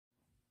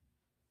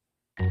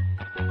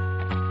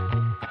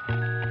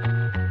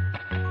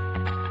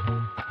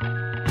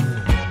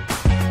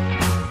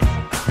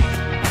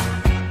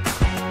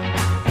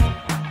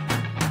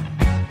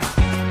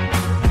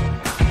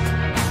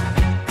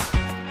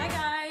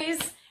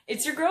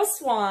It's your girl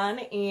Swan,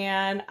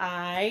 and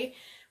I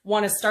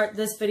want to start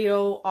this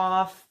video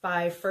off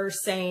by first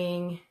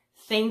saying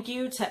thank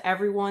you to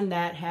everyone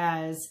that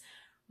has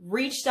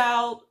reached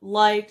out,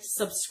 liked,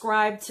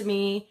 subscribed to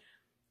me.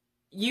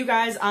 You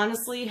guys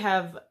honestly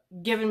have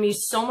given me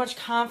so much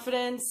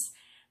confidence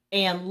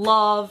and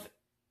love,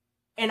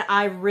 and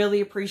I really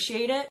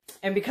appreciate it.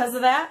 And because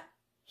of that,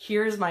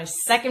 here's my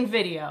second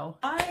video.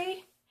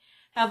 I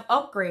have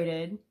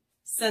upgraded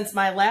since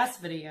my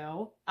last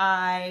video.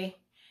 I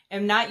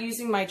am not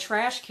using my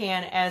trash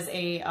can as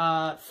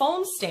a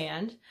phone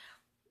stand.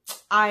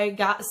 I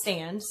got a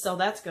stand, so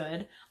that's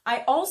good.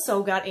 I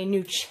also got a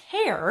new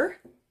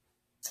chair.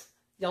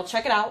 Y'all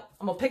check it out.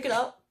 I'm gonna pick it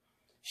up.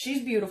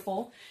 She's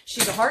beautiful.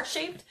 She's a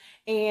heart-shaped,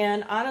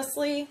 and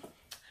honestly,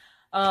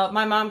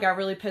 my mom got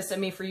really pissed at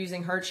me for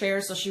using her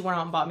chair, so she went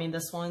out and bought me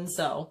this one,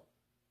 so.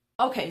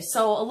 Okay,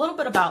 so a little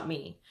bit about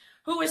me.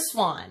 Who is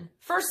Swan?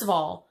 First of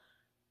all,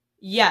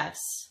 yes,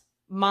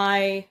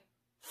 my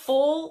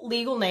full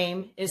legal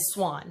name is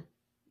Swan.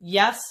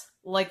 Yes,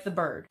 like the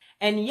bird.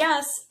 And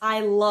yes, I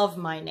love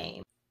my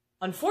name.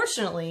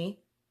 Unfortunately,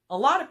 a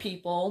lot of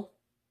people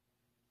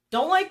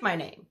don't like my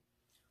name.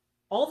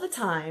 All the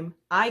time,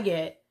 I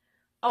get,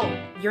 oh,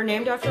 you're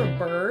named after a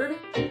bird?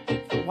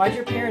 Why'd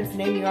your parents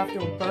name you after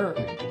a bird?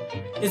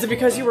 Is it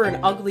because you were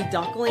an ugly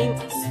duckling?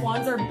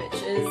 Swans are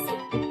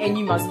bitches, and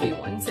you must be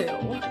one too.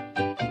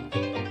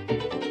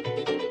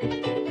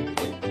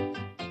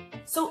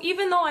 So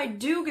even though I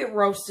do get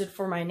roasted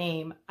for my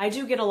name, I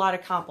do get a lot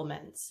of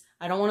compliments.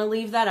 I don't want to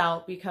leave that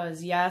out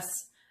because yes,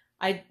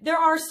 there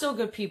are still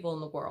good people in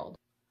the world.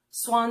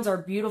 Swans are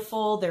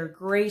beautiful, they're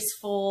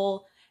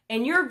graceful,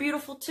 and you're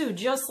beautiful too,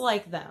 just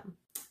like them.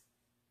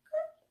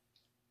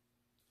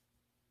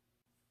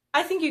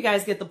 I think you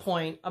guys get the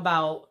point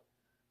about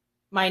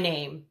my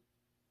name.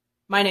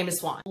 My name is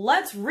Swan.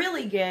 Let's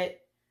really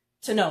get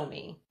to know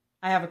me.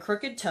 I have a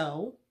crooked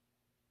toe.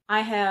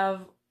 I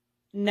have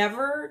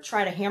never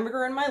tried a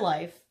hamburger in my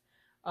life.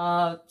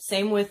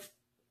 Same with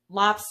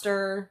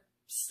lobster,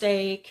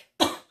 steak.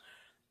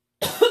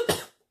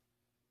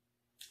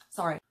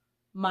 Sorry.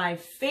 My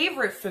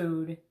favorite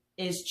food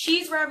is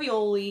cheese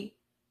ravioli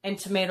and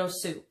tomato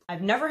soup.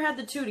 I've never had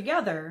the two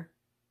together,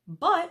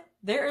 but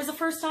there is a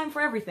first time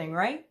for everything,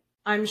 right?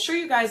 I'm sure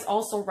you guys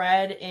also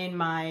read in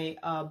my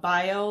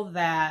bio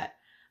that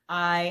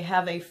I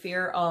have a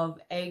fear of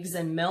eggs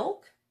and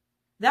milk.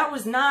 That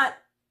was not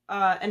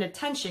an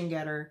attention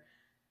getter.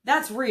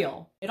 That's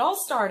real. It all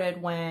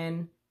started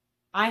when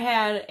I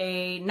had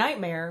a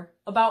nightmare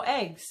about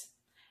eggs.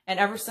 And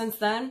ever since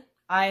then,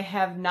 I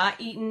have not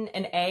eaten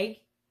an egg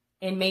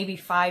in maybe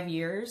 5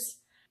 years.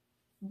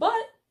 But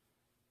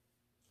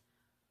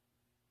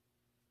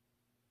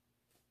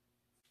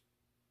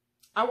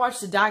I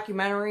watched a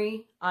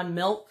documentary on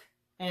milk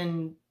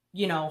and,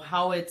 you know,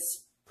 how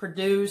it's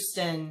produced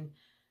and,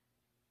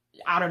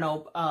 I don't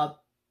know,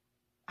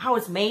 how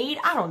it's made.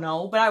 I don't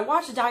know. But I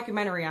watched a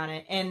documentary on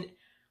it, and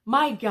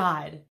my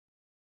God.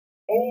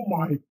 Oh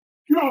my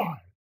God.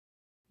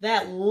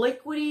 That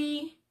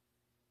liquidy,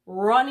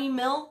 runny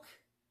milk,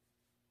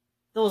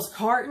 those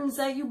cartons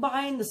that you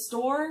buy in the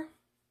store,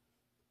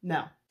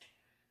 no.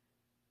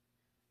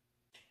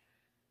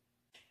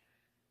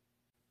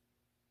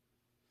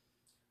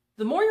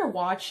 The more you're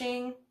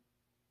watching,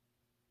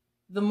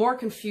 the more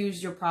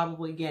confused you're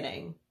probably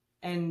getting.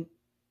 And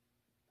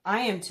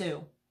I am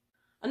too.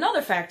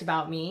 Another fact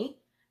about me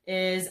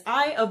is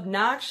I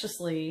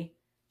obnoxiously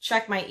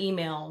check my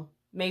email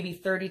maybe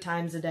 30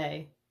 times a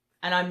day.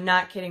 And I'm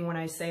not kidding when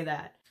I say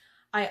that.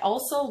 I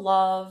also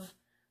love,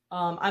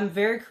 I'm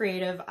very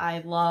creative. I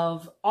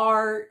love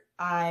art.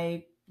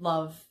 I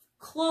love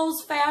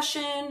clothes,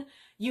 fashion,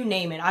 you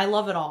name it. I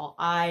love it all.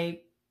 I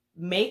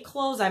make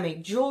clothes, I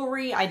make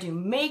jewelry, I do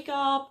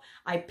makeup,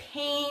 I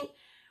paint.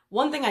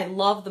 One thing I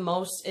love the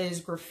most is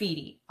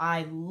graffiti.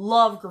 I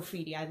love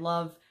graffiti. I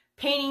love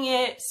painting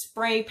it,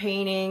 spray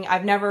painting.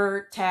 I've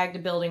never tagged a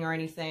building or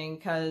anything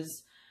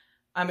because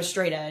I'm a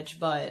straight edge,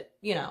 but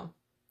you know.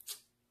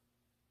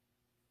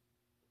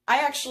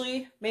 I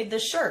actually made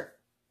this shirt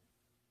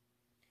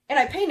and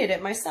I painted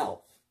it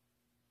myself.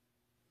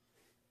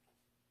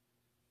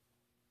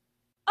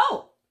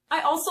 Oh,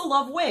 I also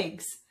love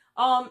wigs.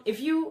 If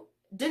you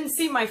didn't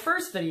see my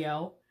first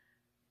video,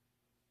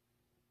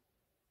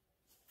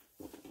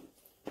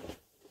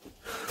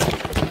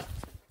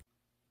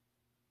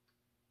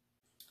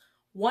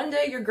 one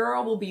day your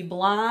girl will be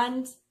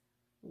blonde,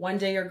 one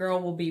day your girl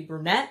will be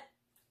brunette,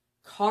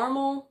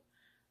 caramel,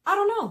 I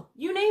don't know,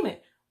 you name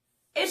it.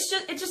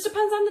 It just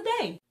depends on the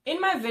day. In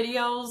my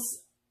videos,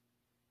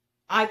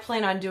 I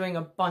plan on doing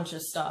a bunch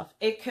of stuff.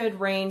 It could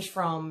range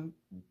from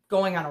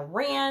going on a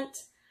rant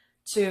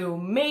to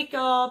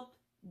makeup,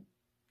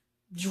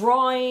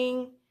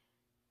 drawing,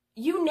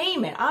 you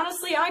name it.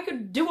 Honestly, I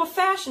could do a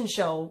fashion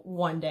show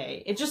one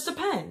day. It just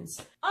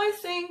depends. I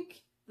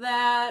think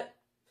that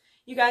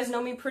you guys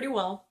know me pretty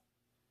well.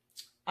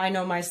 I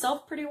know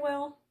myself pretty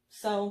well.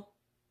 So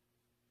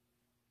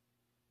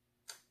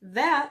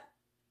that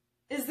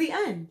is the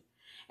end.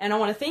 And I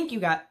want to thank you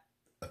guys.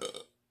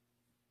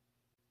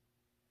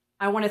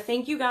 I want to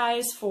thank you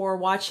guys for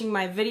watching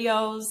my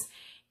videos,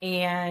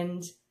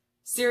 and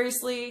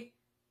seriously,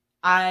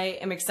 I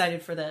am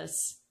excited for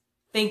this.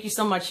 Thank you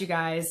so much, you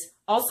guys.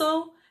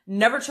 Also,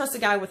 never trust a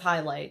guy with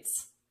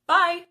highlights.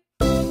 Bye!